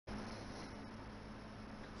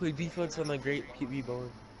Play defense on that great PB bone.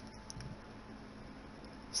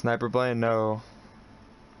 Sniper playing? No.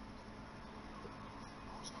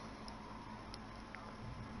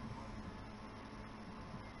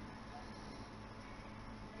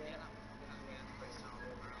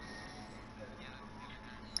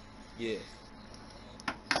 Yeah.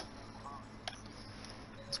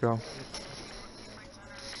 Let's go.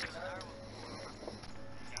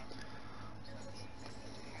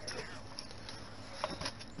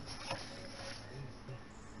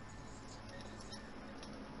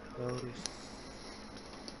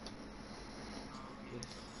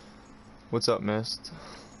 What's up, Mist?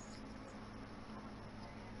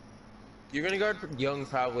 You're gonna guard Young,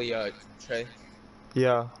 probably, Trey.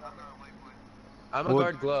 Yeah. I'm gonna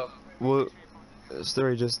guard Glow. Well,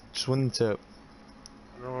 Story, just win the tip.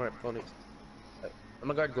 I don't know where my phone is. I'm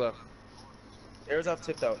gonna guard Glow. Arrows off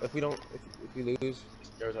tip though. If we don't, if we lose,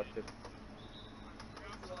 just arrows off tip.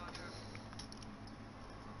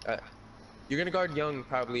 You're gonna guard Young,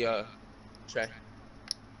 probably, Trey.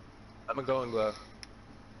 I'm gonna go and Glow.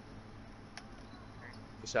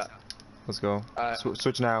 Good shot. Let's go.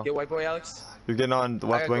 Switch now. Get white boy, Alex. You're getting on the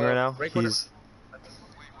left wing right now? Right He's...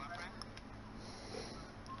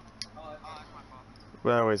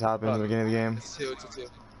 What always happens at the beginning of the game. It's 2, it's a 2.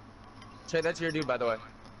 Trey, that's your dude, by the way.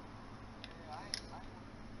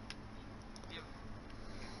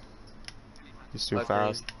 He's too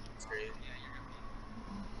fast.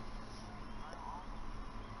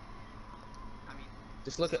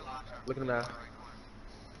 Just look at him now.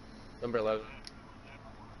 Number 11.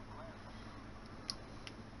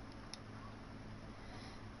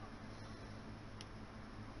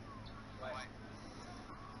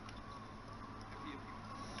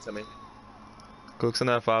 Tell me. Cooks on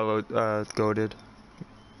that 5 goated.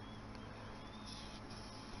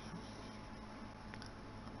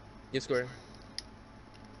 You score.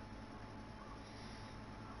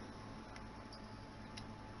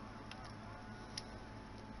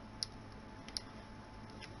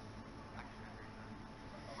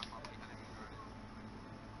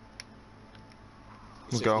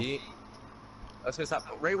 Let's go. Let's go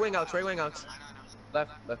stop. Right wing, Alex. Right wing, Alex.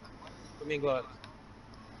 Left. Put me in glow.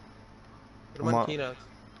 Put him on Keen, Alex.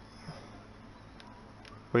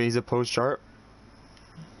 Wait, he's a post sharp?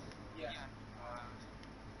 Yeah.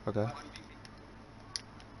 Okay.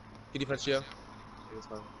 Good defense, Gio. It's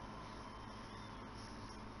fine.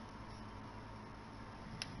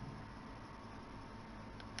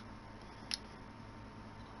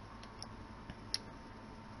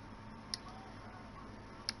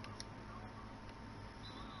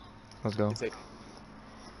 Let's go.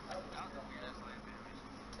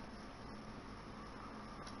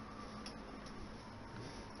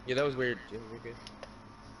 Yeah, that was weird. Jim, you're good.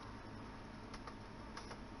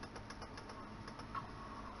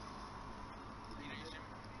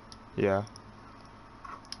 Yeah.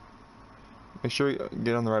 Make sure you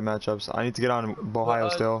get on the right matchups. I need to get on Ohio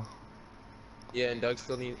still. Yeah, and Doug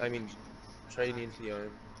still needs. I mean, Trey needs to be on.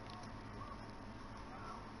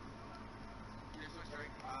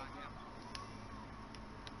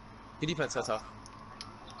 Good defense, that's off.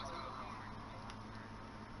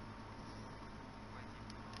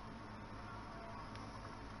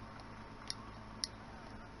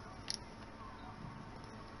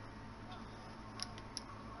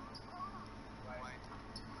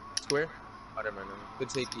 Square? Oh, never mind. Good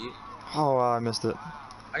safety. Oh, I missed it.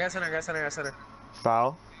 I got center.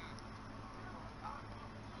 Foul.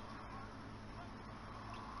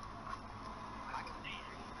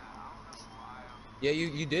 Yeah,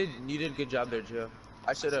 you did a good job there, Joe.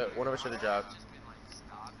 One of us should have jogged.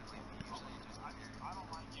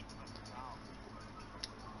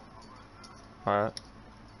 Alright.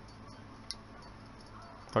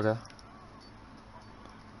 Okay.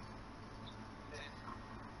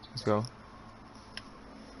 Let's go.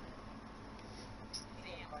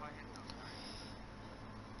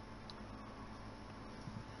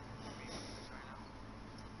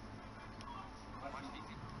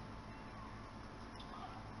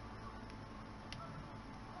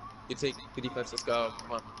 You take good defense, let's go.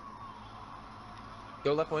 Come on.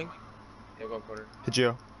 Go left wing. Yeah, go corner. Hit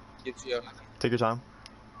you. Get Gio. Take your time.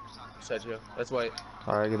 Shot Gio. That's white.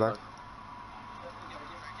 Alright, get back.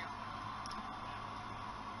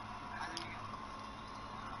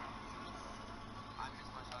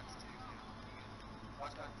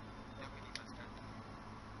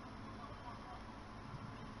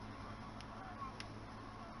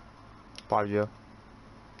 Five you.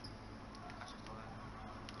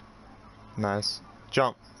 Nice.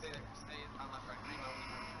 Jump.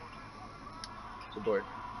 Good board.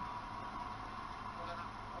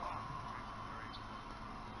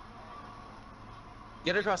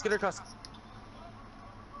 Get her across, get her across.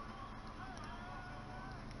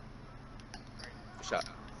 Good shot.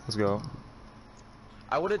 Let's go.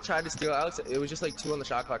 I would have tried to steal Alex. It was just like 2 on the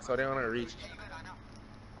shot clock, so I didn't want to reach.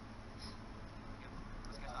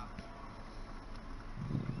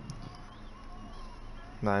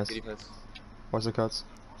 Nice. Good defense. Watch the cuts.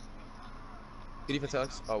 Good defense,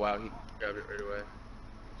 Alex. Oh wow, he grabbed it right away.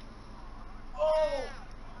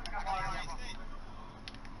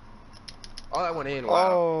 Oh, that went in.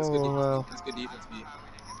 Wow. That's good defense. Wow. That's good defense, B.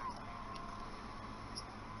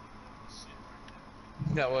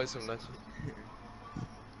 That was some nuts.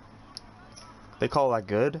 They call that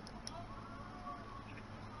good?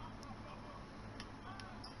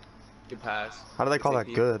 Good pass. How do they call that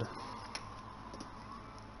AP. good?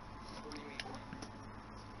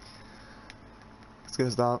 It's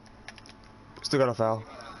gonna stop. Still got a foul.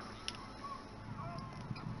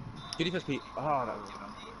 Good defense, Pete. Oh, that was.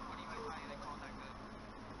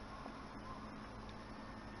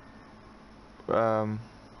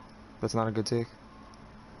 That's not a good take.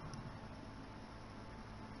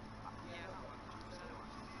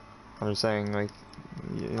 I'm just saying, like,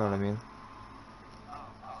 you know what I mean.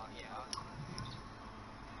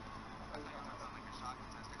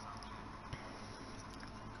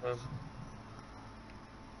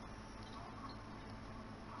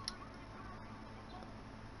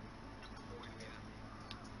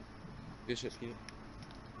 Good shit, Pete.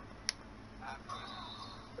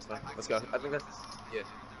 That's fine. Let's go. I think that's yeah.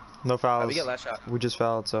 No fouls. We get last shot. We just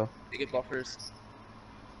fouled, so. They get buffers.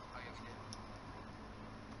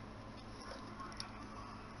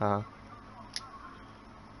 Uh-huh.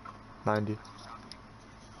 90.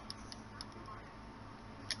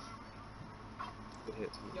 Good hit.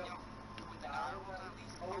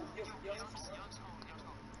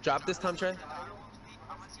 Drop this time, Trey.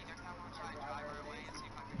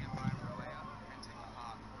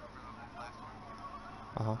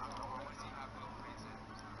 Uh-huh.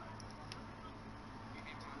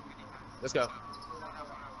 Let's go.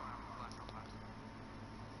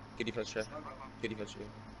 Good defense, Trey. Good defense, Trey.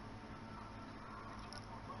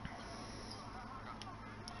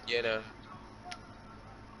 Yeah, no.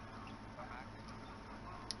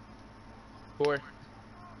 4.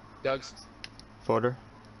 Doug's. Floater.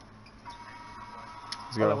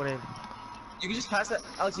 Let's Oh, go. that went in. You can just pass that,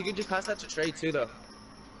 Alex. You can just pass that to Trey too, though.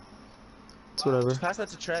 It's whatever. Just pass that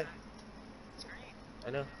to Trey. I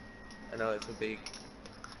know. I know. It's a big.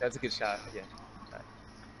 That's a good shot. Yeah. Right.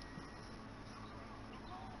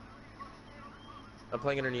 I'm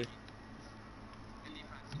playing underneath.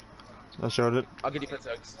 I showed it. I'll get defense,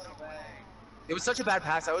 Doug's. It was such a bad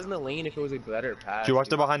pass. I was in the lane if it was a better pass. Dude, watch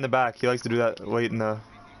the behind the back. He likes to do that late in the.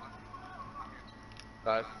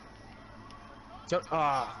 5. Jump.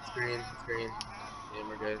 Ah, it's green. It's green. Yeah,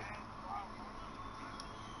 we're good.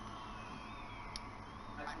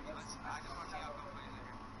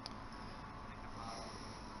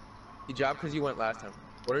 You dropped because you went last time.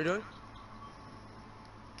 What are you doing?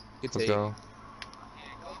 Good Let's take. go.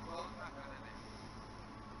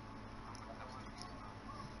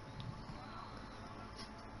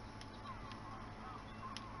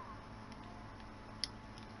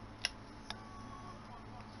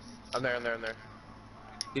 I'm there.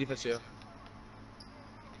 Good defense, you.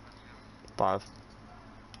 5.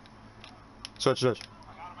 Switch.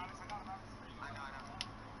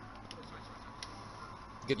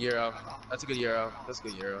 Good Euro. That's a good Euro. That's a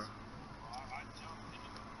good Euro.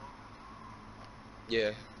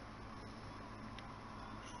 Yeah.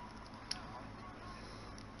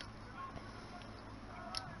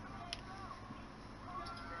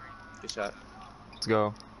 Good shot. Let's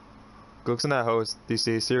go. Gook's in that host.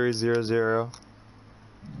 DC series 0-0.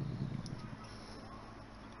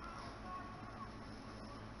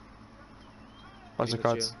 Watch the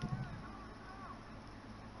cuts.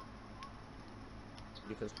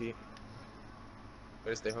 Defense P. Way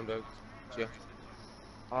to stay home, Doug. Yeah.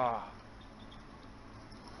 Ah.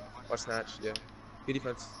 Watch snatch. Yeah. Good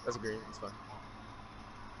defense. That's a green. It's fine.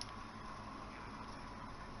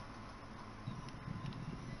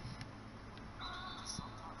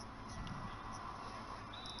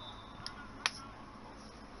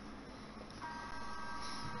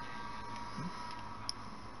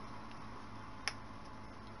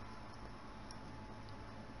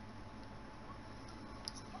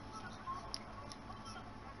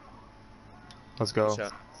 Let's go. Good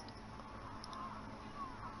shot.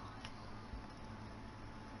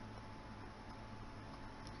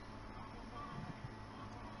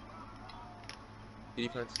 Good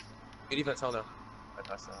defense. Good defense. Hell no. I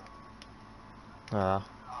passed that.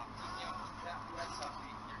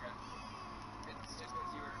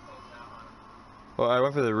 Well, I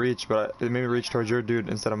went for the reach, but it made me reach towards your dude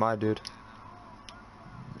instead of my dude.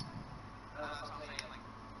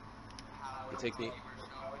 You take me.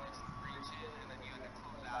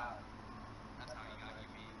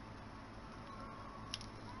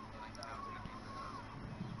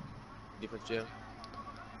 Defense jail.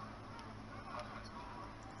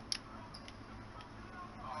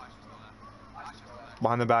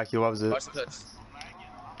 Behind the back, he loves it. Watch the cuts.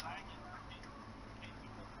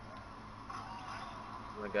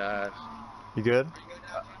 Oh my gosh. You good?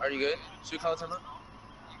 Are you good? Should we call a timeout?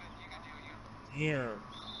 Damn.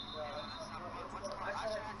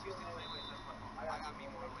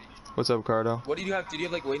 What's up, Cardo? What did you have? Did you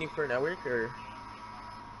have like waiting for a network or?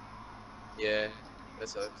 Yeah, that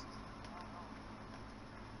sucks.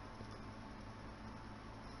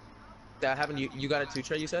 That happened. You got it too,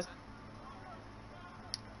 Trey? You said.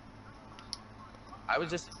 I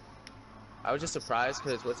was just surprised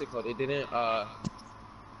because what's it called? It didn't.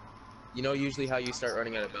 You know, usually how you start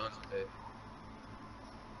running out of bounds with it.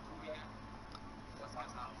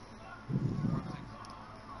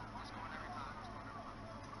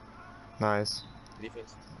 Nice.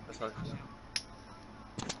 Defense. That's fine.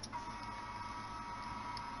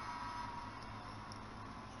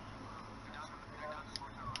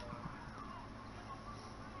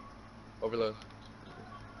 Overload.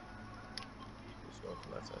 Just going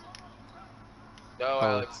from that side. No, Oh.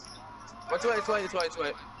 Alex. It's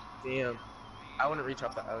white. Damn. I wouldn't reach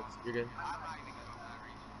off that, Alex. You're good.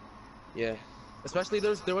 Yeah. Especially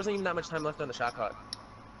there wasn't even that much time left on the shot clock.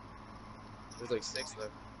 There's like 6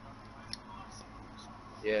 left.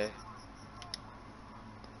 Yeah.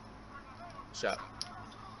 Shot.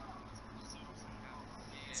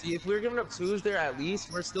 See, if we were giving up 2s there at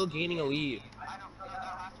least, we're still gaining a lead.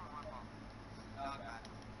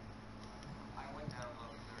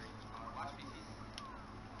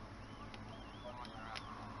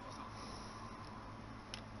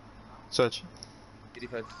 Switch. Good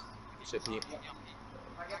defense. Shit, Pete.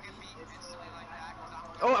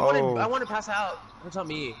 Oh, I wanted to pass out. That's on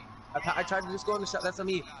me. I tried to just go in the shot. That's on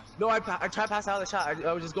me. No, I tried to pass out of the shot.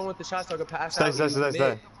 I was just going with the shot so I could pass out.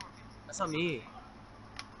 Stay. That's on me.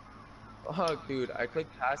 Fuck, dude. I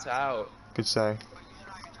clicked pass out. Good say.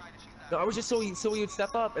 No, I was just so he would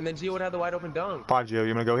step up and then Gio would have the wide open dunk. Fine, Gio.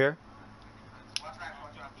 You gonna go here?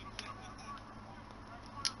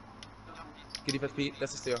 Good defense, Pete.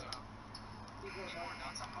 That's a steal.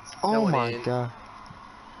 Oh my god.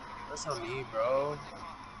 That's on me, bro.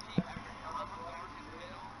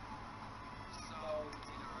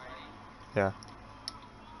 Yeah.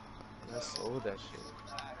 I sold that shit.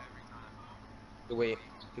 Good wait.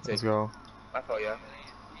 Good take. Let's go. My fault, yeah.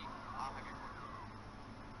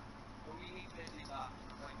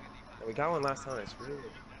 And we got one last time. It's really.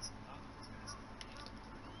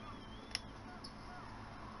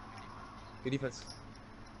 Good defense.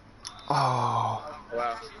 Oh.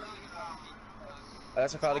 Wow.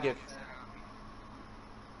 That's a foul to give.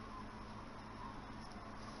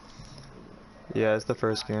 Yeah, it's the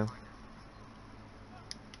first game.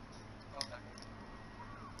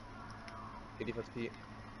 Good defense, Pete.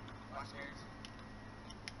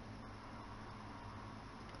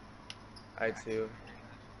 I too.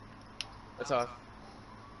 That's off.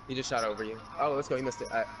 He just shot over you. Oh, let's go. He missed it.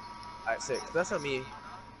 At 6. That's not me.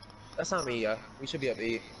 That's not me, yeah. We should be up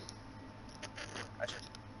 8.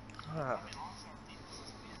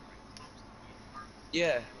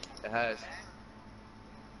 Yeah, it has.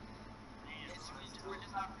 We're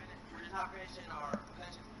just not finishing our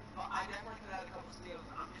possession. But I definitely could have a couple steals.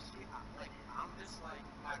 I'm just like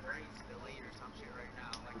my brain's delayed or some shit right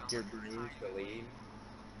now. Like your brain's delayed.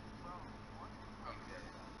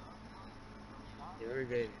 You're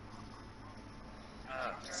good.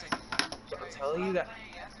 I'm telling you that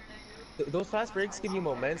those fast breaks give you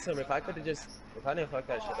momentum. If I didn't fuck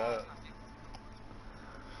that shit up.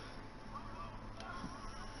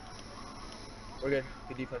 We're good.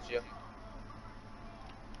 Good defense, Gio.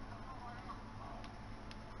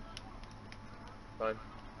 Fine.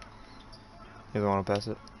 You don't want to pass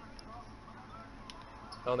it?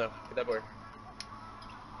 Oh no. Get that board.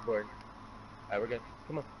 Board. Alright, we're good.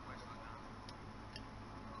 Come on.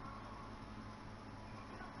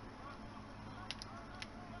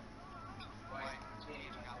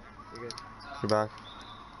 You're good. You're back.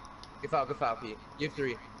 Good foul, Pete. You have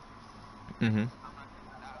 3. Mm-hmm.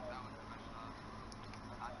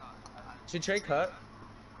 Should Trey cut?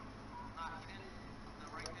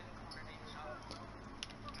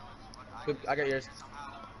 Good, I got yours.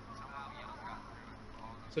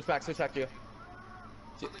 Switch back, Gio.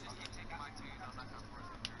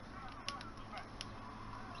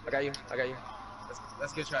 I got you.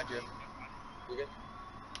 That's a good try, Gio. You good?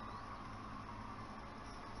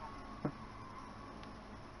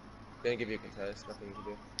 Didn't give you a contest. Nothing you can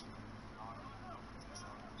do.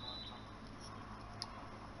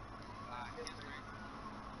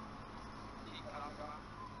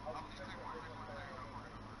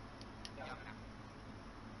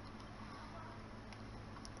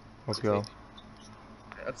 Let's go.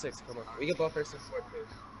 Up 6, come on. We get ball first and fourth, too.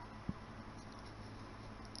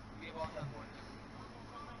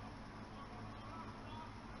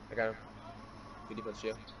 I got him. Good defense,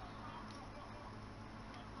 Gio.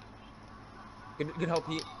 Good help,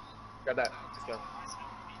 Pete. Grab that. Let's go.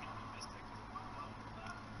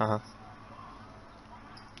 Uh-huh.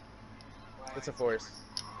 It's a force.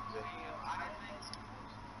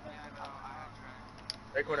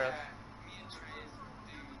 Right corner.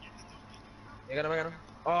 I got him.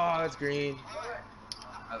 Oh, that's green.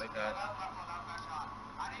 I like that.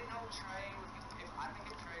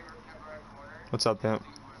 What's up, Pimp?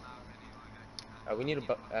 We need a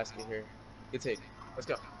basket here. Good take. Let's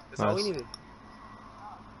go. That's Nice. all we needed.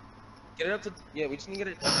 Get it up to... Yeah, we just need to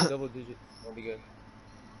get it up to double digits. That'll be good.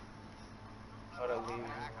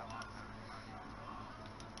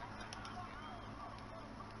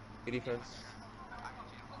 Good defense.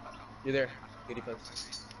 You're there. Good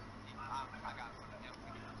defense.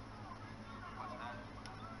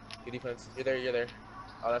 Good defense. You're there.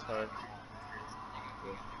 Oh, that's fine.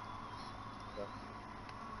 Yeah. Okay.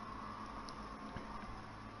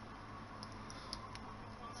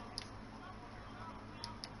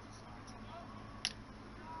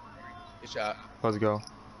 Good shot. Let's go.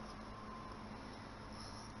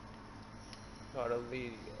 Not a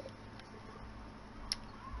lead.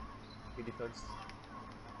 Good defense.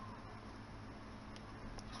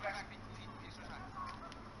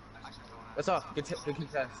 That's off. Good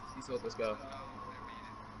contest. Let's go.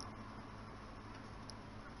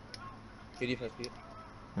 Good defense, Pete.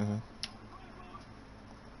 Mm-hmm.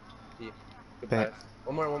 Pete. Good pass.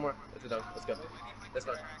 One more. That's a dunk. Let's go. That's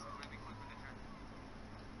fine.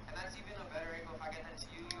 And that's even a better angle. If I get that to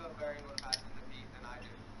you, you have a better angle to pass it to Pete than I do.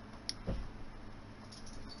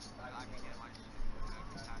 I can get my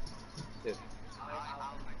Tip.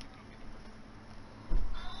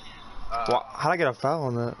 How'd I get a foul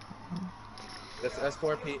on that? That's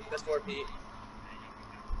 4 Pete. That's 4 Pete.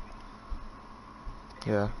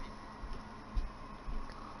 Yeah.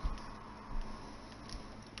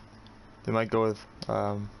 They might go with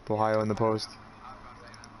Ohio in the post.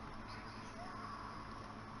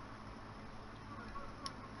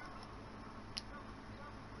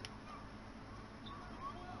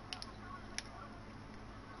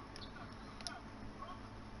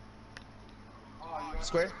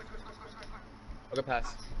 Square. Oh, good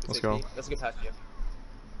pass. Let's go. Pete. That's a good pass, Gio.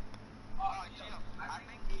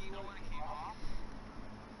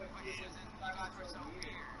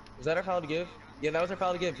 Was that our foul to give? Yeah, that was our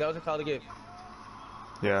foul to give.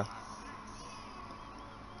 Yeah.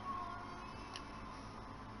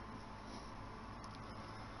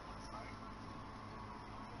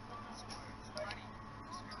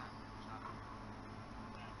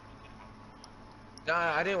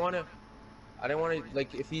 Nah, I didn't want to,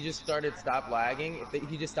 like, if he just stopped lagging,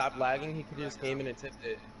 he just stopped lagging, he could have just came in and tipped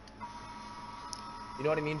it. You know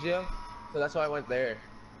what I mean, Gio? So that's why I went there.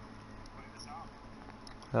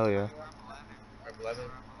 Hell yeah. We're up 11.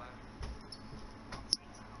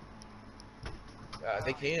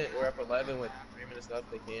 They can't. We're up 11 with 3 minutes left.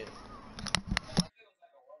 They can't.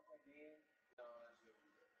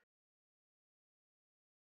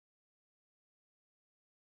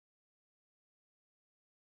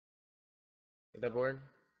 Get that board?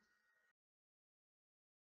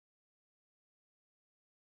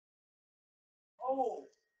 Oh!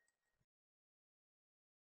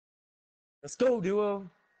 Let's go, duo!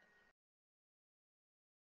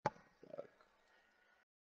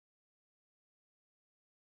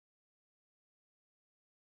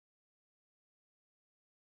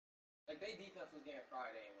 Like, they defense was getting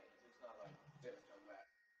fried anyway. It's not like they would come back.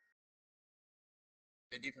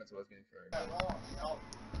 Their defense was getting fried.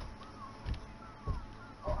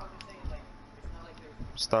 Oh, I'm just saying, like, it's not like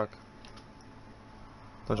there's... Stuck.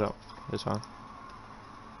 Don't jump. It's fine.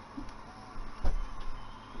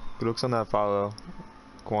 Good looks on that foul though.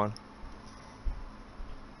 Quan.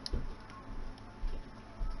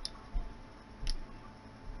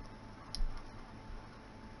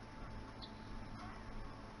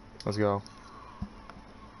 Let's go.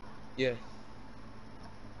 Yeah.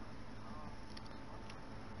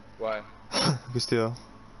 Why? Good steal.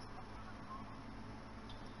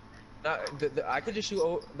 Not, I could just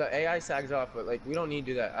shoot. The AI sags off, but like we don't need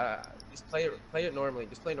to do that. Just play it normally.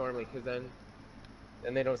 Just play normally, cause then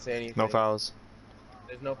and they don't say anything. No fouls.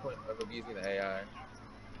 There's no point of abusing the AI.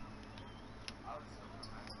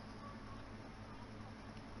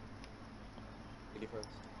 Good defense.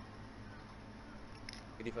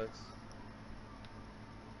 Good defense.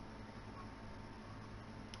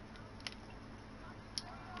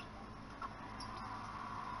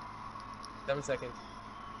 Seven seconds.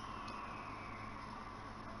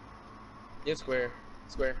 Yeah, square.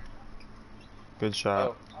 Square. Good shot.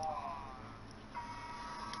 Oh.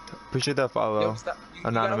 Appreciate that follow. Yo, stop. You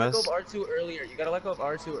gotta let go Anonymous. of R2 earlier. You gotta let go of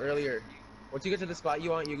R2 earlier. Once you get to the spot you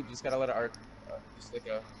want, you just gotta let it arc. Just like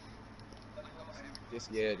a.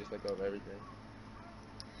 Just let go of everything.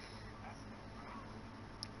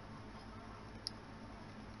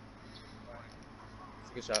 It's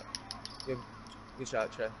a good shot. Good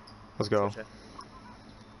shot, Trey. Let's go. Trey.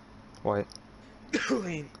 White.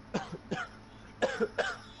 Clean.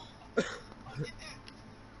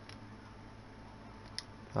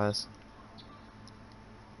 Nice.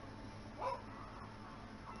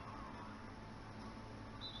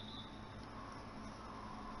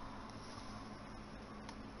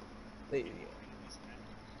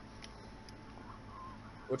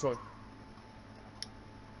 Which one?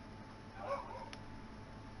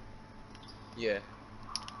 Yeah.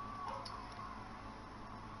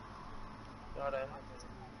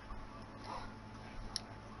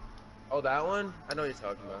 Oh, that one? I know what you're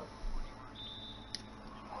talking about.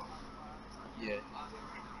 Yeah.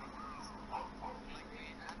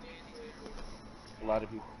 A lot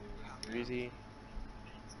of people. Breezy.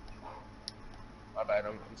 My bad,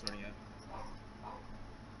 I'm sorry, yeah.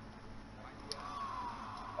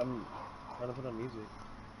 I'm trying to put on music.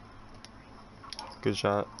 Good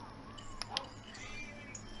shot.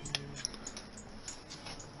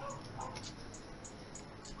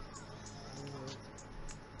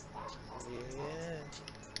 Yeah.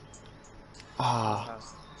 Ah.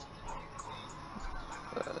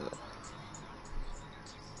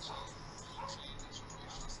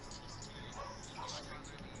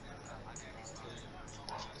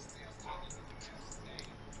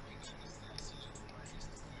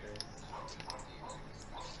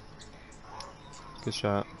 Good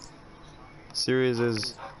shot. Series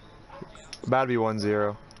is about to be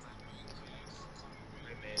 1-0.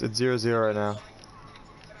 It's 0-0 right now.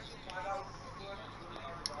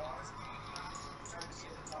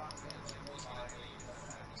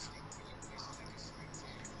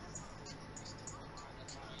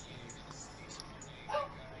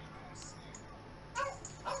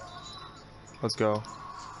 Let's go.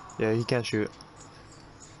 Yeah, he can't shoot.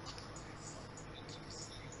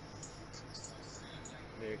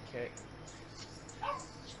 Okay.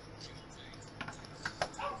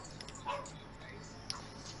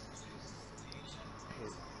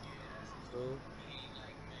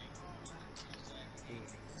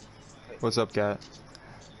 What's up, Cat?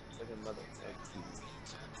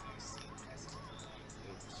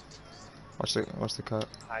 Watch the cut.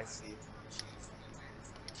 I see.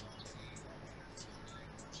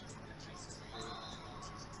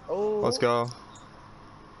 Oh. Let's go.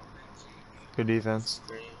 Good defense.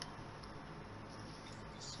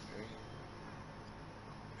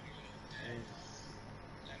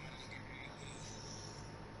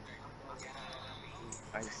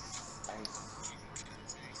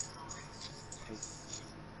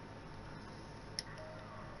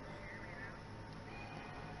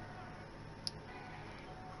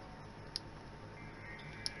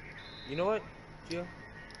 You know what, Gio?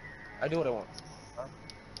 I do what I want.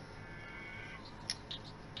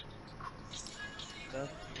 Huh?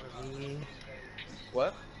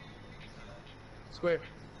 What? Square. You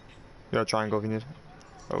got a triangle if you need.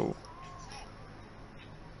 Oh.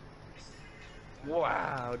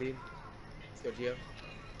 Wow, dude. Let's go, Gio.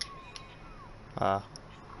 Ah.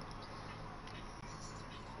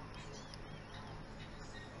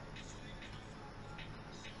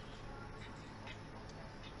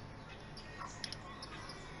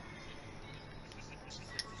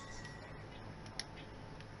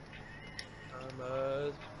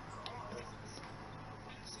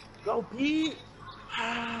 Go, Pete!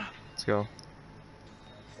 Let's go.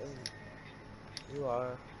 You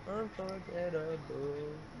are unforgettable.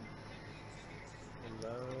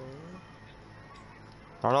 Alone.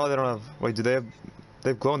 I don't know why they don't have. Wait, do they have?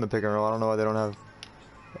 They've glow in the pick and roll. I don't know why they don't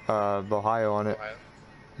have Ohio on it. Ohio.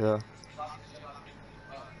 Yeah.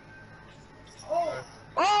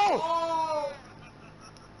 Oh!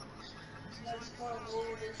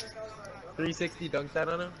 360 dunked that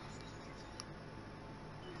on him.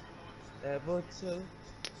 Never took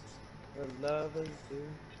the lovers do.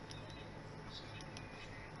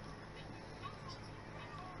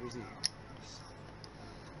 Who's he?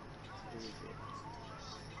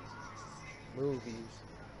 Movies.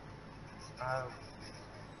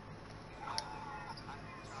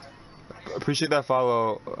 Appreciate that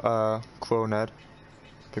follow, Chloe Ned.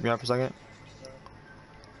 Pick me up for a second.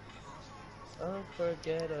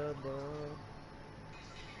 Unforgettable.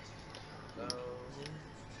 No.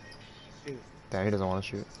 Shoot. Damn, he doesn't want to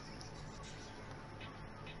shoot.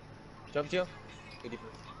 Jump, Joe. Good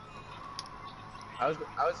defense. I was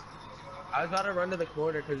about to run to the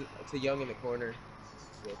corner because it's a young in the corner.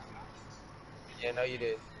 Yeah, no, you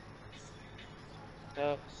did.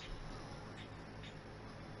 No.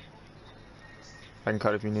 I can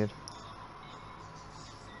cut if you need.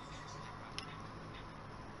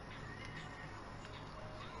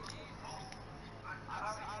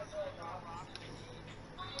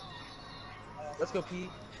 Let's go, Pete.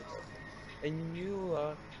 And you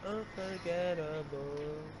are unforgettable.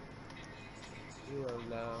 You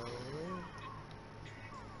alone.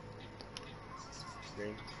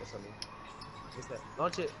 Green, that's on me. What's that?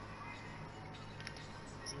 Launch it.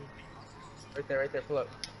 Right there, pull up.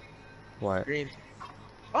 What? Green.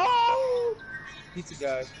 Oh! Pizza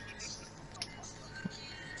guy.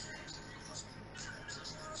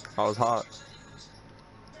 I was hot.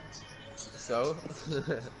 So?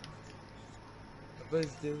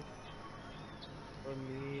 What's do for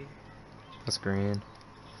me? That's green.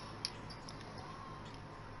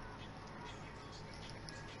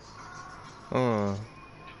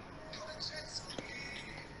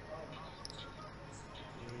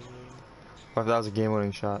 What if that was a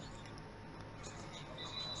game-winning shot?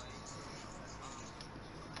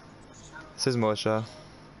 This is militia.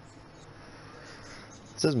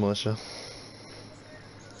 This is militia.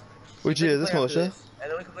 Which is this militia?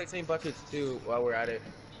 And then we can play team buckets too while we're at it.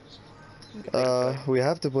 We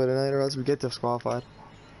have to play tonight or else we get disqualified.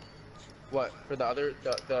 What? For the other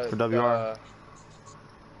For WR.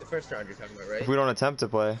 The first round you're talking about, right? If we don't attempt to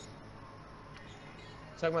play. You're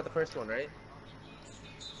talking about the first one, right?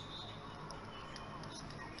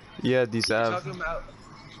 Yeah, You're talking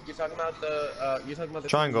about the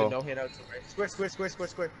triangle. No handouts, right?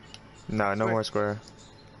 Square. No, no more square.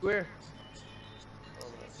 Square.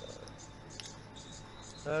 Oh my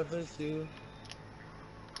god.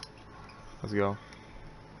 Let's go.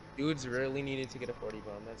 Dudes really needed to get a 40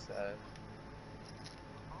 bomb. That's sad.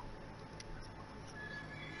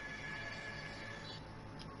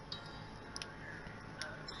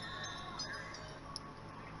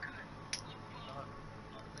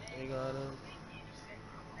 Swing on him.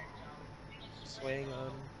 Swing on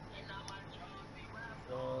him.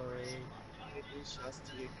 Sorry. It's just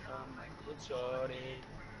to become Michael Jordan.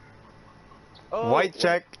 Oh, White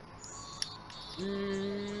check.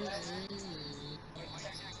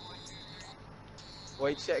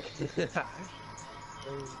 White check.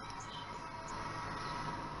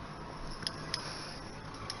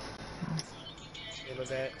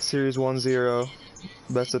 Series 1-0.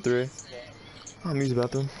 Best of 3. I'm used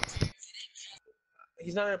about them.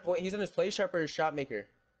 He's not in a point. He's in his play sharp or his shot maker.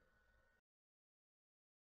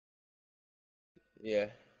 Yeah,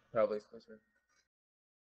 probably.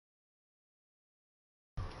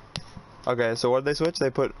 Okay, so what did they switch?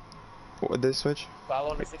 What did they switch? Follow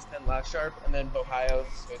on the 6'10" last sharp, and then Ohio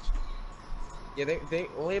switch. Yeah, they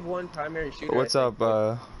only have one primary shooter. What's up,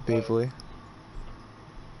 Beefly?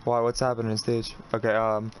 Why? What's happening in stage? Okay,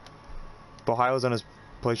 Ohio's on his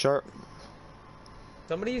play sharp.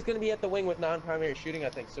 Somebody's gonna be at the wing with non-primary shooting, I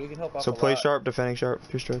think, so we can help out. So play sharp, defending sharp,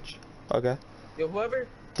 your stretch. Okay. Yo, whoever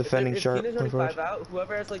defending sharp. If Keenan's already 5 out,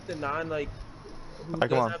 whoever has like the non who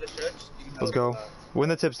come on. have the stretch, Let's go. Win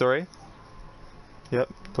the tip story. Yep.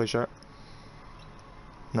 Play sharp.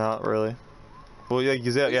 Not really. Well, yeah,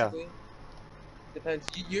 use it. Yeah. Depends.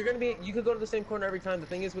 You're gonna be. You could go to the same corner every time. The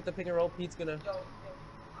thing is, with the pick and roll, Pete's gonna.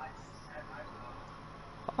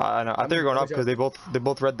 I know. I thought you were going up because they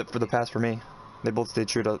both read for the pass for me. They both stayed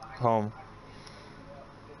true to home.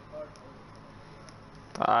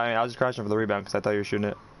 I was just crashing for the rebound because I thought you were shooting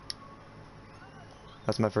it.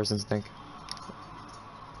 That's my first instinct.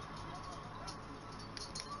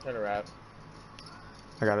 Trying to wrap.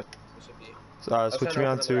 I got it. Switch me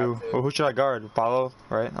on to. Well, who should I guard? Follow,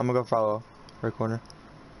 right? I'm gonna go follow. Right corner.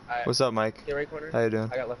 Right. What's up, Mike? Yeah, right corner. How you doing?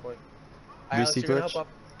 I got left wing. VC glitch?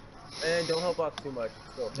 And don't help off too much.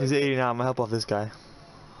 He's 80 now. I'm gonna help off this guy.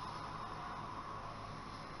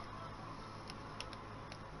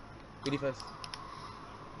 Good defense.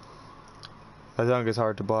 That dunk is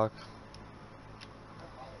hard to block.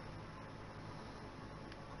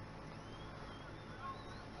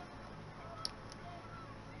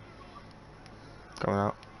 Going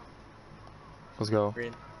out. Let's go.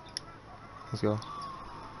 Green. Let's go.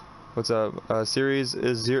 What's up? Series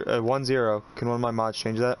is 1-0. Can one of my mods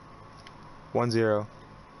change that? 1-0.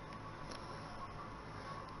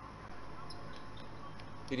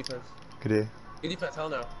 Good defense. Good day. Good defense. Hell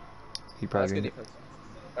no. He That was probably good defense.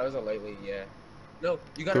 That was a lightly, yeah. No,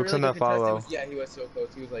 you got a Cook's really on good that contest. follow. Yeah, he was so close.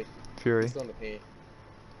 He was like, Fury. he's still in the paint.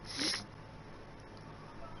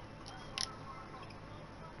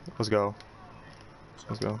 Let's go.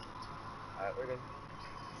 Let's go. Alright, we're good.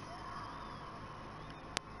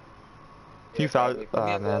 Can you foul? Probably. Ah,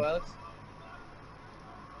 Can we man. go, Alex?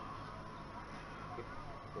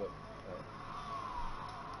 Good.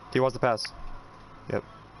 He wants the pass. Yep.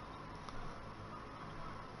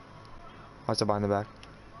 Watch the behind the back.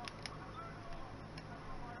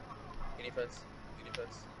 Good defense. Good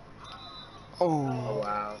defense. Oh. Oh,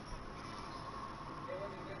 wow.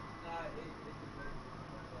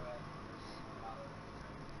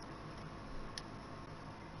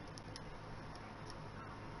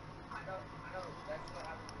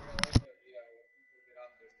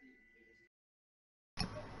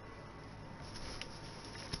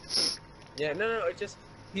 Yeah, no, it's just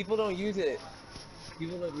people don't use it.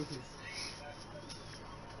 People don't use it.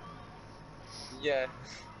 Yeah.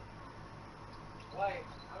 Get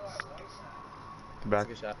That's back. a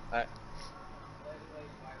good shot. Alright.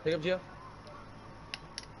 Pick up, Gio.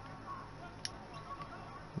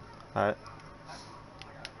 Alright.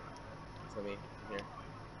 So me. Here.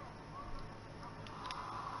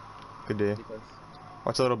 Good day. Defense.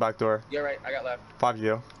 Watch the little back door. You're right. I got left. 5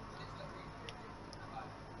 Gio.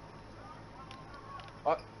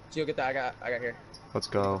 Oh, Gio, get that. I got here. Let's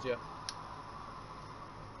go. Gio.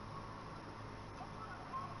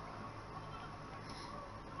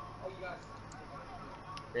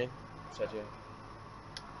 Green. Shot Gio.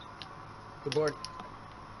 Good board.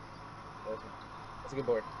 That's a good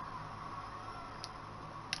board.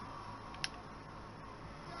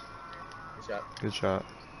 Good shot. Good shot.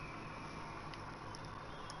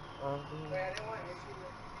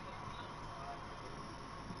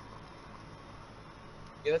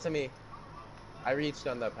 Yeah, that's on me. I reached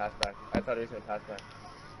on the pass back. I thought he was gonna pass back.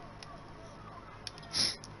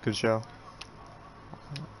 Good show.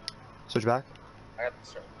 Switch back. I got the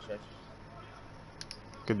stretch.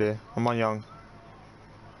 Good day. I'm on young.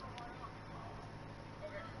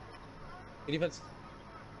 Good defense.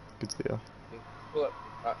 Good steal. Pull up.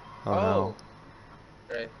 Oh, no.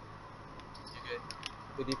 Right. You're good.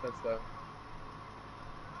 Good defense though.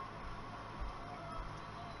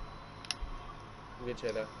 Good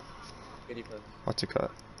shit though. Good defense. What's a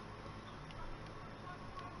cut?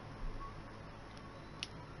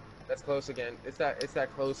 That's close again. It's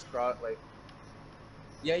that close cross like.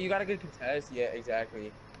 Yeah, you got a good contest. Yeah,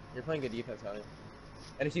 exactly. You're playing good defense on it.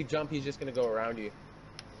 And if you jump, he's just gonna go around you.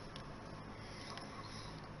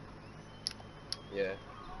 Yeah.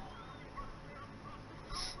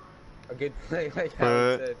 A good play, like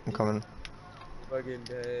Alex said. I'm coming. Fucking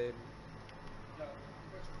dead.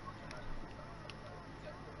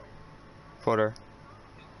 Footer.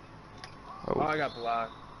 Oh, I got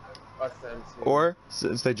blocked. Us them too. Or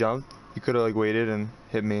since they jumped, you could have like waited and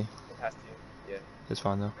hit me. It has to. Yeah. It's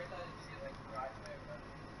fine though.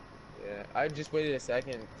 Yeah. I just waited a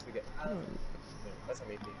second to get. That's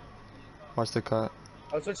amazing. Watch the cut.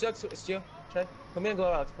 Oh, switch up, Gio. Try. Put me in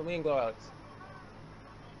glow, Alex. Put me in glow, Alex.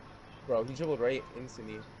 Bro, he dribbled right into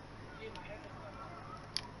me.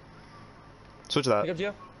 Switch that. Pick up,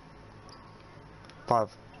 Gio.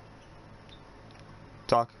 5.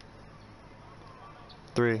 Talk.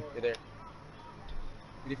 3. You're there.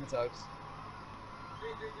 Good defense, Alex.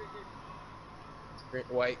 Green,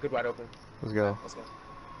 white, good wide open. Let's go. Let's go.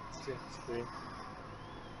 It's 2, it's 3.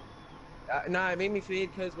 Nah, it made me fade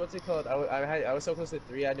because what's it called? I was so close to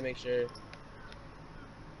 3, I had to make sure.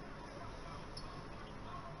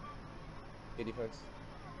 Good defense.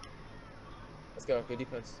 Let's go. Good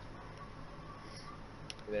defense.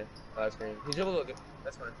 You're there. Oh, that's green. He dribbled a little good.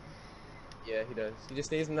 That's fine. Yeah, he does. He just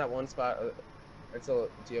stays in that one spot until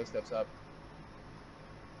Gio steps up.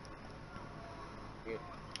 Good.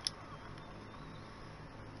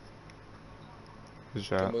 Good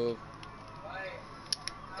shot. Good move.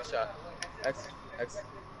 Good shot. X.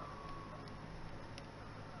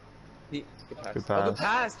 Good pass. Good Oh, good pass.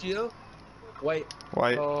 pass, Gio. White.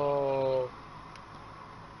 White. Oh.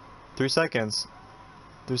 3 seconds.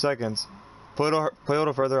 3 seconds. Play a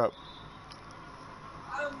little further up.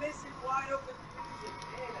 I'm missing wide open threes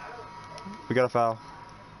again. We got a foul.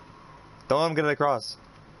 Don't let him get it across.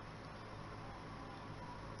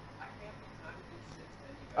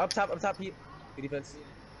 Up top, Pete. Good defense.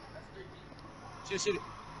 Shoot it.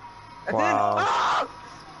 That's Wow. it.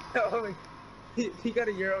 Oh! Oh my. He got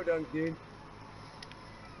a Euro dunk, dude.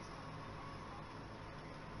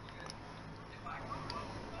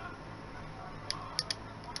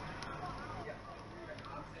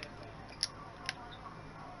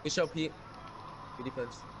 Good show, Pete. Good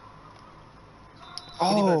defense.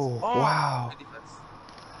 Good defense. Oh, Oh, wow. good defense.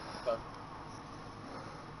 Go.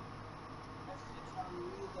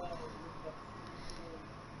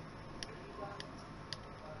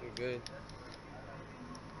 You're good.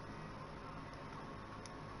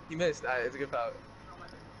 He missed. It's a good foul.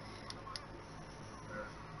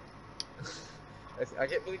 I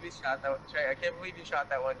can't believe he shot that one. Trey, I can't believe you shot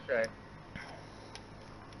that one, Trey.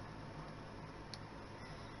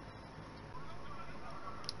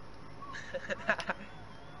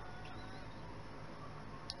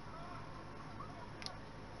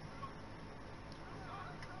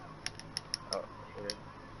 Oh, okay.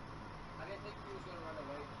 I didn't think he was gonna run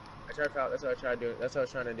away. I tried to foul. That's what I tried to do. That's what I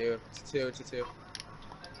was trying to do. It's a two.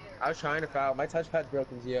 I was trying to foul. My touchpad's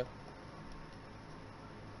broken, Zia.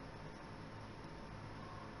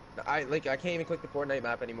 I can't even click the Fortnite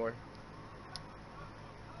map anymore.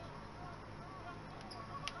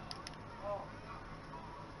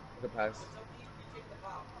 Good pass.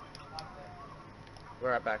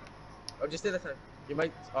 We're right back. Oh, just did that time. Your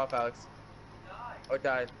mic's off, Alex. Oh, it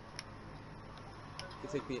died.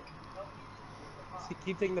 Good take, Pete.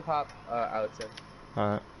 Keep taking the pop, Alex.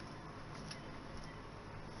 Alright.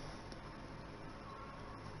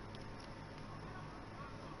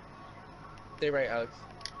 Stay right, Alex.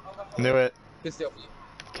 Knew it. Good steal, Pete.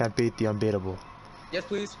 Can't beat the unbeatable. Yes,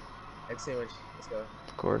 please. Egg sandwich. Let's go.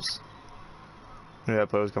 Of course. Knew that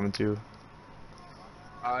play was coming too.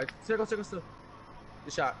 Circle.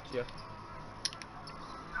 Good shot, Gia.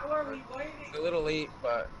 How are we waiting? It's a little late,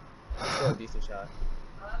 but still a decent shot.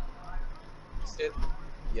 Sit.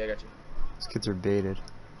 Yeah, I got you. These kids are baited.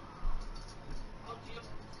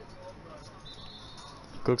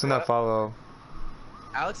 Cooks on that follow.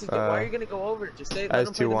 Alex is good. Why are you gonna go over? Just stay. Let As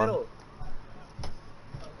him play the 2-1. middle.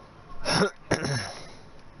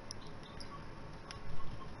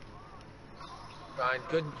 Fine.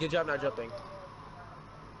 Good job not jumping.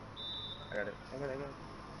 I got it.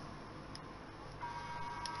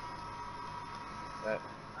 That.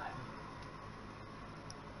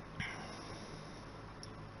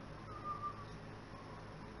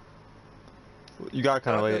 You got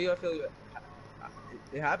kind of late. I feel you.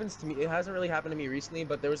 It happens to me. It hasn't really happened to me recently,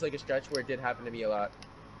 but there was like a stretch where it did happen to me a lot.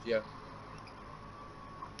 Yeah.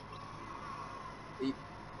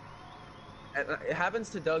 It happens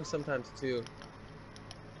to Doug sometimes too.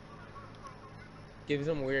 Gives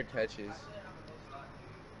him weird catches.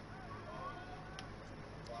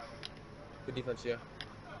 Good defense, yeah.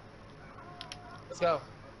 Let's go.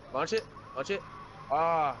 Launch it.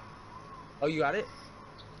 Ah. Oh, you got it?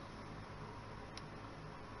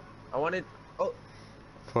 I wanted. Oh.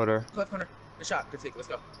 Footer. Left corner. Good shot. Good take. Let's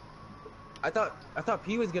go. I thought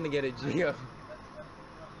P was gonna get it, Gio.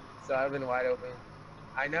 So I've been wide open.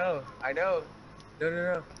 I know. No.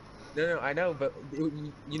 I know, but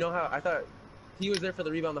you know how I thought P was there for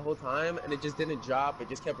the rebound the whole time, and it just didn't drop. It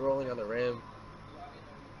just kept rolling on the rim.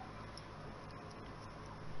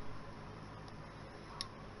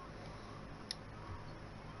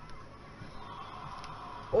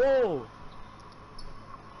 Oh.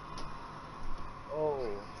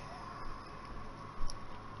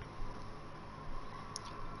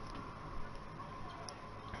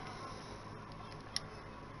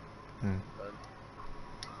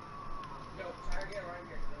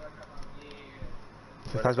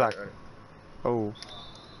 Pass back. Oh.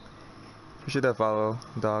 Appreciate that follow,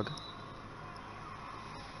 dog.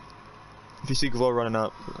 If you see Glow running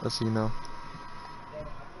up, let's see you know.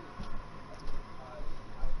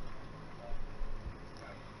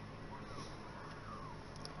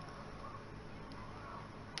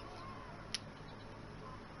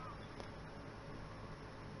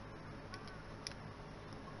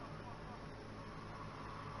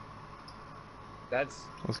 That's.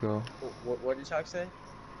 Let's go. What did Chuck say?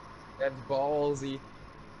 That's ballsy.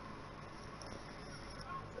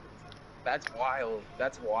 That's wild.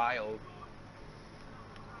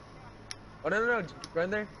 Oh no! Run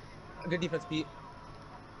there. Good defense, Pete.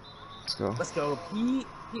 Let's go, Pete.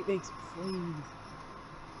 Pete makes plays.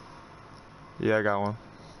 Yeah, I got one.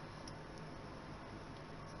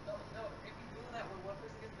 No, if you do that when one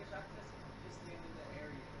person gets a good shot, just stand in the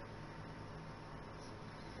area.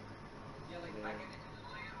 Yeah, like I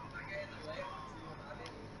get in the layup, I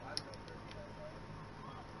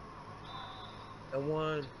And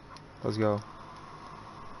one. Let's go.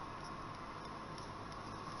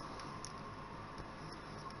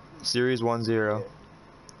 Series 1-0.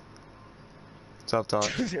 Tough talk.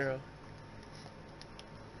 2-0.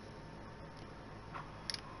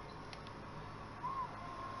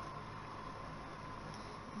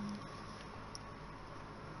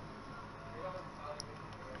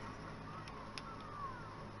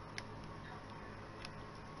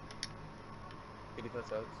 Good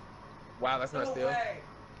defense, Alex. Wow, that's not a steal.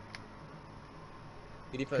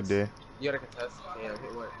 Good defense. Good D. You gotta contest. Damn,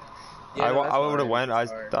 hit what? I no, that's would have fine. went. I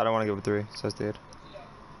That's hard. don't want to give a 3, so I stayed.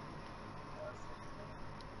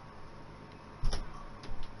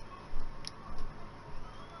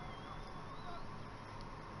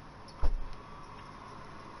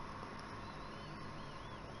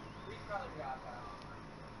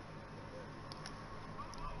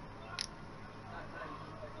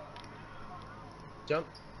 Jump.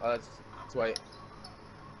 Oh, that's white.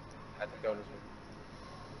 I think that one is me.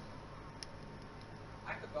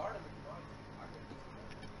 I could guard him if you wanted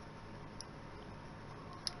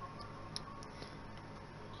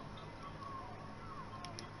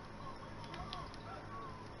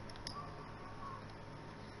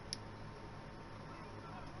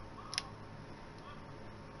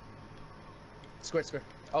to. Square, square.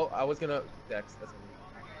 Oh, I was gonna. Dex. That's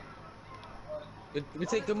good. We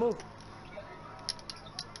take good move.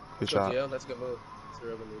 Good Let's go, shot. Gio. That's a good move. That's a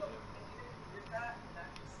real good move.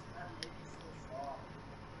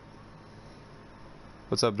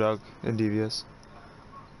 What's up, Doug? And Devious.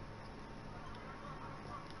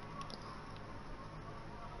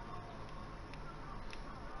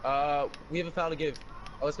 We have a foul to give.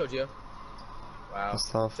 Oh, let's go, Gio. Wow. That's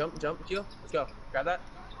tough. Jump, Gio. Let's go. Grab that.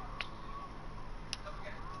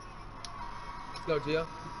 Let's go, Gio.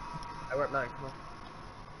 I we're up 9. Come on.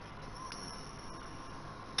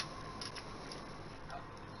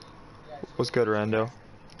 What's good, Rando?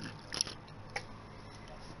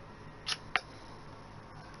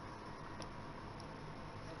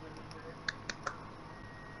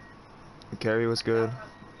 Carrie, what's good?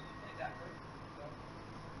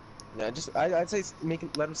 Yeah, just I'd say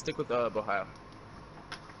let him stick with Ohio.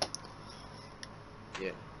 Yeah.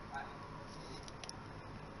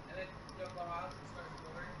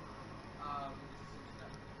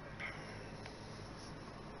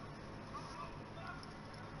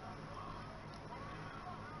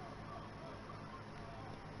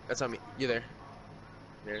 That's on me. You're there.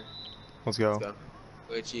 There. Let's go. Let's go.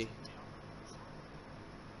 Glitchy.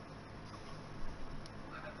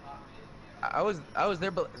 I was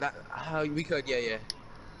there, but that how we could, yeah.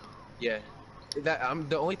 That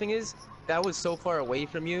the only thing is that was so far away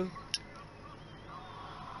from you.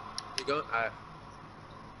 You go.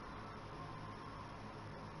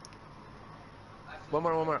 One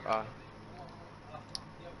more.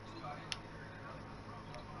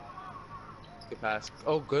 Good pass.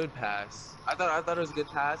 Oh, good pass. I thought it was a good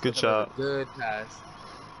pass. Good shot. Good pass.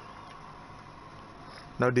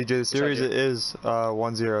 No, DJ, the series Jio. it is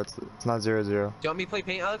 1-0. It's not 0-0. Do you want me to play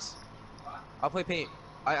paint, Alex? I'll play paint.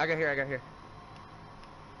 I got here.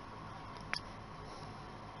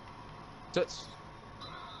 Touch.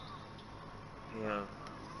 Yeah.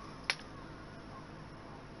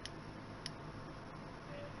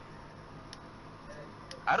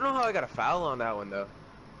 I don't know how I got a foul on that one though.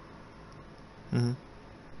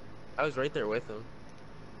 I was right there with him.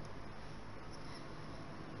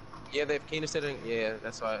 Yeah, they've Kane sitting. Yeah,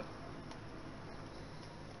 that's why.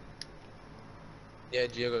 Yeah,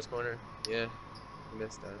 Gio goes corner. Yeah, he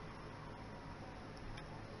missed that.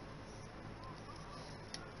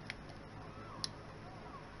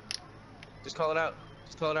 Just call it out.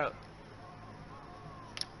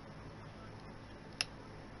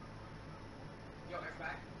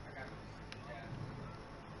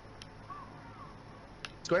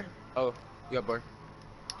 Square? Oh, you got board.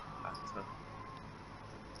 That's fine.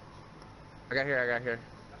 I got here. I got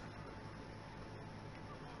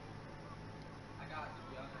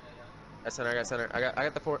center. I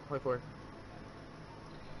got the 4.4.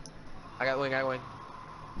 I got wing.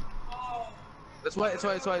 That's white.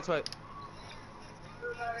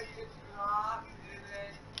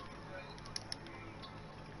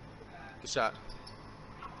 Good shot.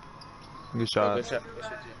 Good shot. Good shot.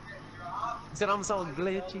 He said I'm so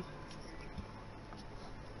glitchy.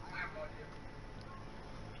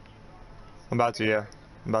 I'm about to, yeah.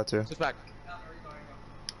 I'm about to. Switch back.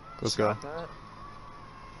 Let's go.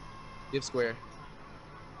 Give square.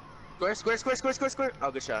 Square.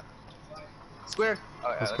 Oh, good shot. Square. Oh,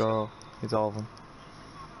 yeah, Let's go. It's all of them.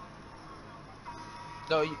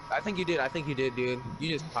 No, I think you did, dude. You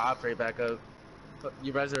just popped right back up.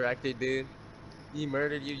 You resurrected, dude. You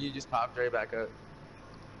murdered you. You just popped right back up.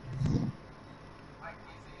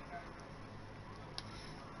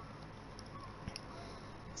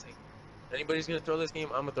 Anybody's gonna throw this game,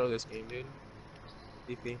 I'm gonna throw this game, dude.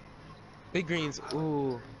 DP. Big greens.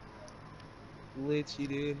 Ooh. Glitchy,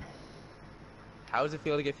 dude. How does it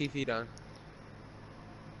feel to get Fifi'd on?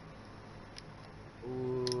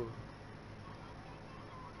 Ooh.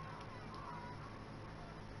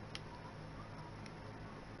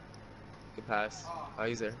 Good pass. Oh,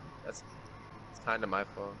 he's there. It's kind of my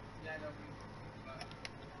fault.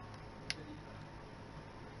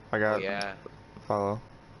 I got Oh yeah. follow.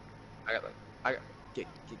 I got. Get.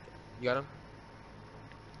 You got him.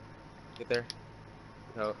 Get there.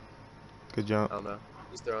 Good help. Good jump. I don't know.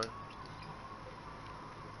 He's throwing.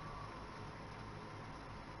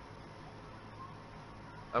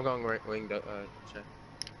 I'm going right wing. Check.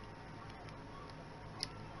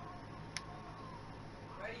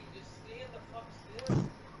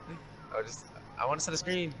 Oh, I want to set a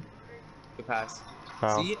screen. Good pass.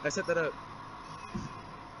 Foul. See, I set that up.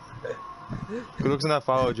 Good looks in that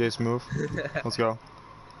follow, Jace. Move. Let's go.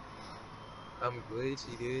 I'm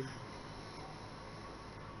glitchy, dude.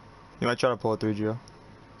 You might try to pull a 3, Gio.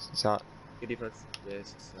 It's hot. Good defense. Yeah,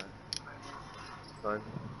 it's just fun.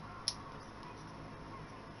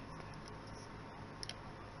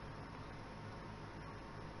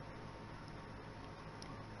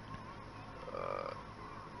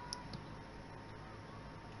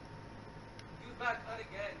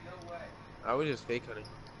 I was just fake cutting.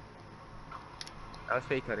 I was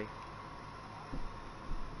fake cutting.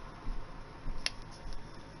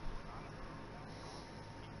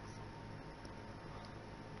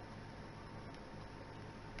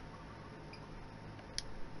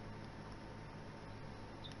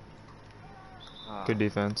 Good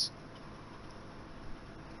defense.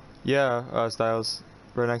 Yeah, Styles.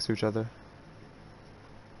 Right next to each other.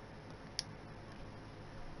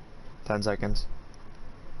 10 seconds.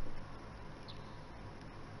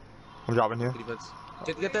 I'm dropping here. Good defense.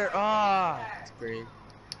 Get there. Ah, it's green.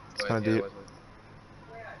 It's kind of deep.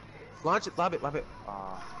 Launch it. Lob it.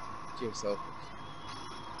 Ah, to yourself.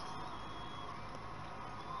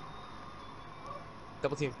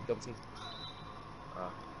 Double team.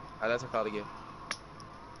 That's a foul to give.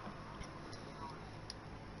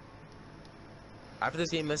 After this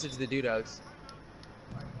game, message the dude, Alex.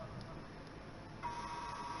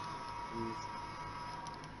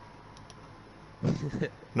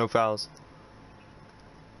 No fouls.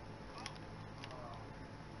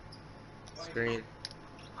 Screen.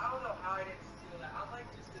 I don't know how I didn't steal that. I'm like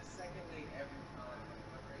just a second late every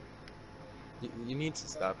time. You need to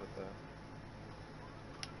stop with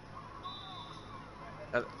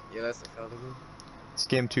that. Yeah, that's the foul again. It's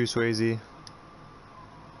game 2, Swayze.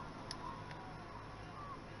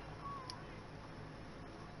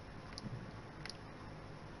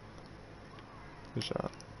 Good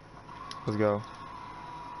shot. Let's go.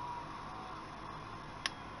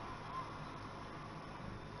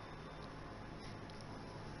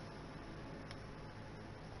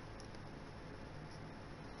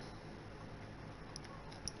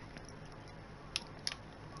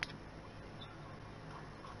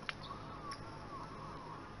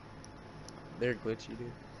 They're glitchy,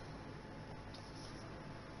 dude.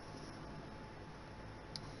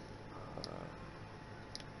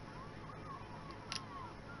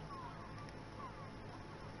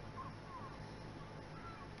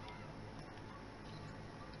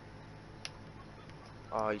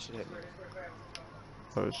 Oh, you should hit me.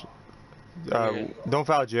 Oh, don't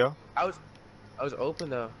foul, Gio. I was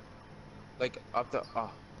open though. Like up the I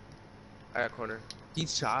got corner. He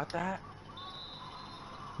shot that?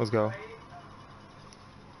 Let's go.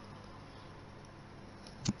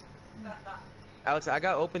 Alex, I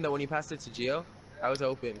got open though when you passed it to Gio. I was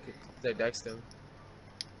open because I dexed him.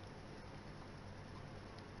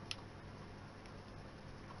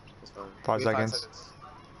 That's fine. 5 seconds.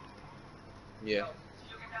 Yeah.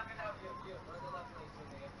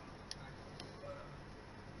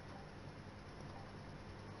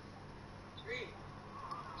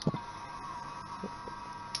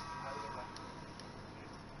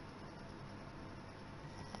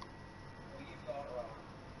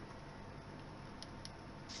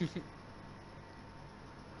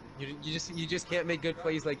 you just can't make good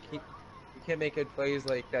plays like you can't make good plays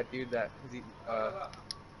like that dude that cause he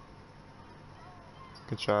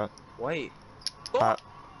Good shot. Wait.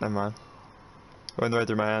 Never mind. Went right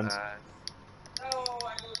through my hands.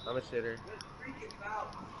 I'm a shitter.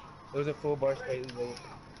 It was a full bar straight.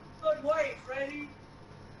 Good way, Freddy.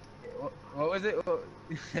 What was it?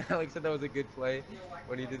 Alex said that was a good play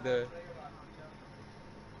when he did the.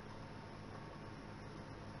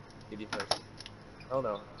 Did he first? Oh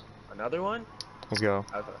no. Another one? Let's go.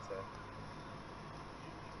 I was about to say.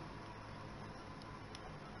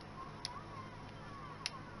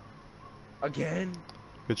 Again?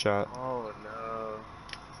 Good shot. Oh no.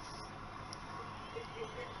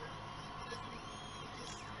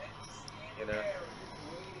 You know.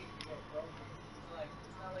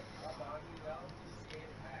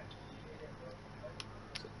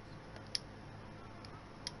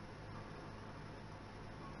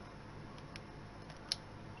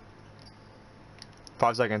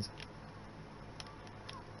 5 seconds.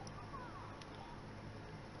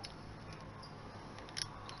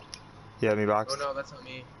 Yeah, me box. Oh no, that's not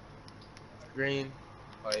me. Green.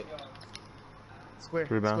 White. Square.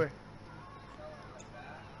 Rebound. Square.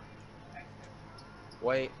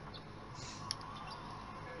 White.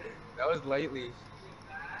 That was lightly.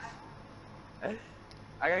 I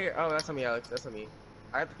got here. Oh, that's on me, Alex. That's on me.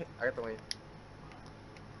 I got the lane.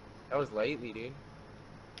 That was lightly, dude.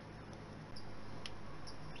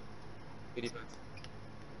 Good defense.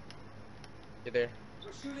 Get there.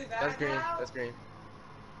 We're shooting that That's green. now? That's green.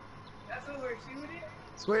 That's what we're shooting?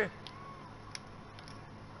 Square.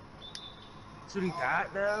 Shooting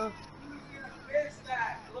that now? Where's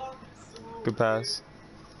that? Look. Good pass.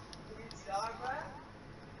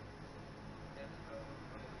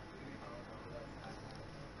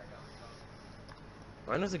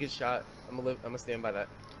 Mine was a good shot. I'm gonna stand by that.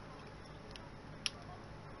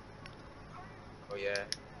 Oh yeah.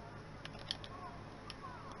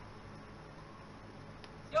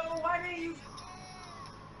 Yo, why did you...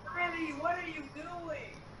 Randy, what are you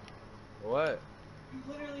doing? What? You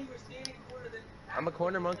literally were standing corner then... I'm a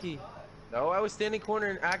corner monkey. No, I was standing corner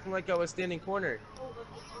and acting like I was standing corner.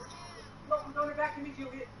 No, I'm going back to me,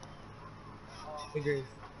 you'll hit. Fingers.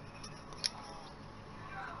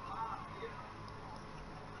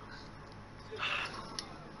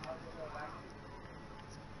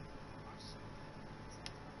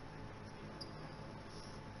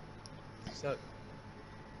 Suck.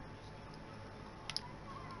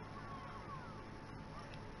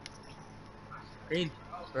 Green.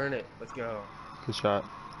 Burn it. Let's go. Good shot.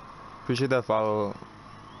 Appreciate that follow.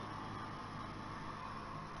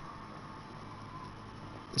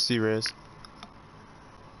 See Riz.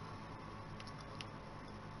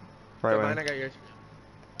 Right Get mine, way. I got yours.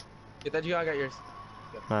 Get that Geo, I got yours.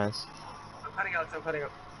 Nice. I'm cutting out, I'm cutting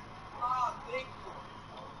out. Oh, thank you.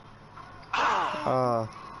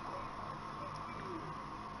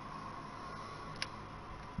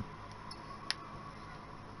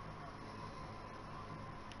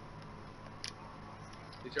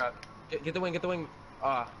 Good job. Get the wing, get the wing.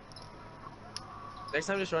 Ah. Next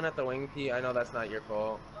time just run at the wing, P. I know that's not your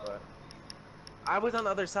fault, but... I was on the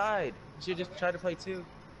other side. You should just try to play two.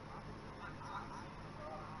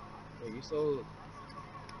 Oh, you so...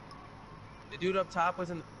 The dude up top was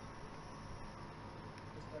in...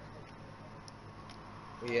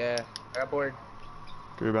 Yeah. I got bored.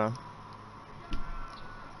 Good rebound. I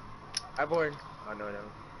got bored. Oh, no, no.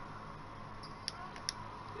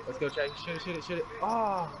 Let's go, Chad. Shoot it, shoot it, shoot it.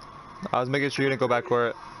 Oh! I was making sure you didn't go back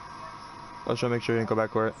court. I was trying to make sure you didn't go back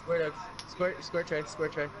court. Square ducks. Square tray, square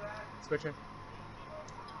tray. Square tray.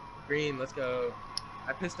 Green, let's go.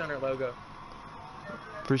 I pissed on our logo.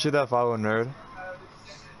 Appreciate that follow, nerd.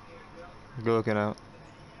 Good looking out.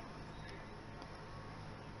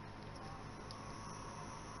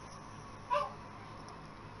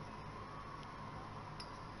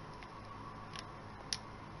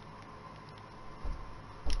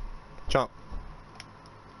 Jump.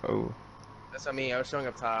 Oh. That's not me. I was showing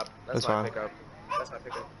up top. That's my fine. pickup. That's my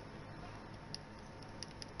pickup.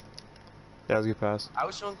 Yeah, that was a good pass. I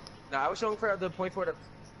was showing. No, I was showing for the point forward.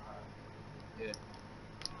 Yeah.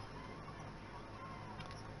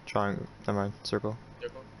 Triangle. Never mind. Circle.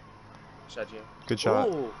 Circle. Shot Gio. Good shot.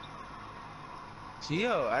 Ooh.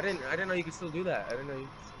 Gio, I didn't know you could still do that. I didn't know you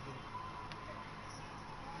could still do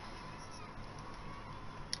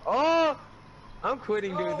that. Oh! I'm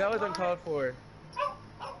quitting, dude. That was uncalled for.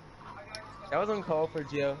 That was uncalled for,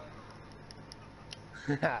 Gio.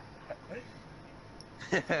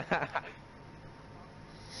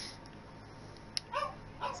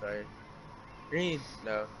 Sorry. Green.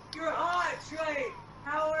 No. You're hot, Trey.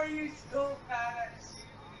 How are you so fast?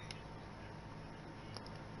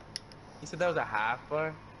 You said that was a half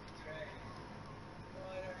bar?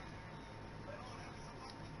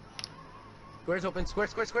 Square's open. Square.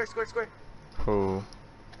 Oh.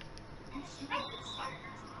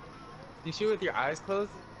 You shoot with your eyes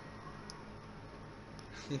closed?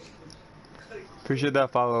 Appreciate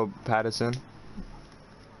that follow, Madison.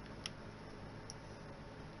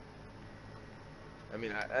 I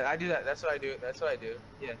mean, I do that. That's what I do. That's what I do.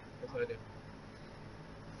 Yeah, that's what I do.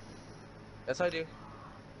 That's what I do.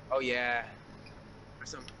 Oh yeah.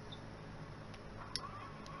 Some.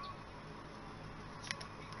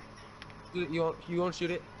 You won't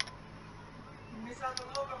shoot it?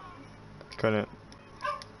 Couldn't.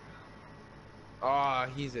 Oh,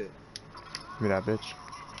 he's it. Give me that bitch.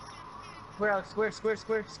 Square, Alex. Square,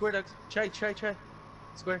 ducks. Try.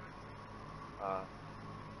 Square.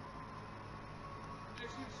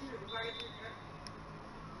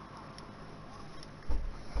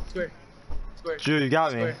 Square. Drew, you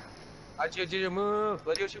got me. Square. Gio, move.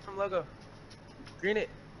 Let Gio shoot from logo. Green it.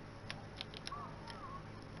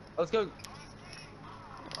 Let's go.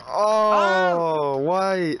 Oh,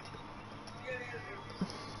 white.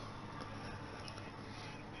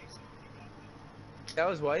 That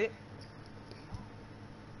was white.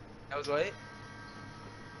 That was white.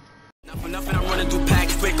 Nothing, I'm running through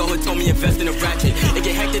packs quick. All told me invest in a ratchet. They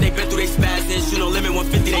get hectic, they been through they spasms. You know, limit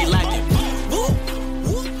 150, they lacking.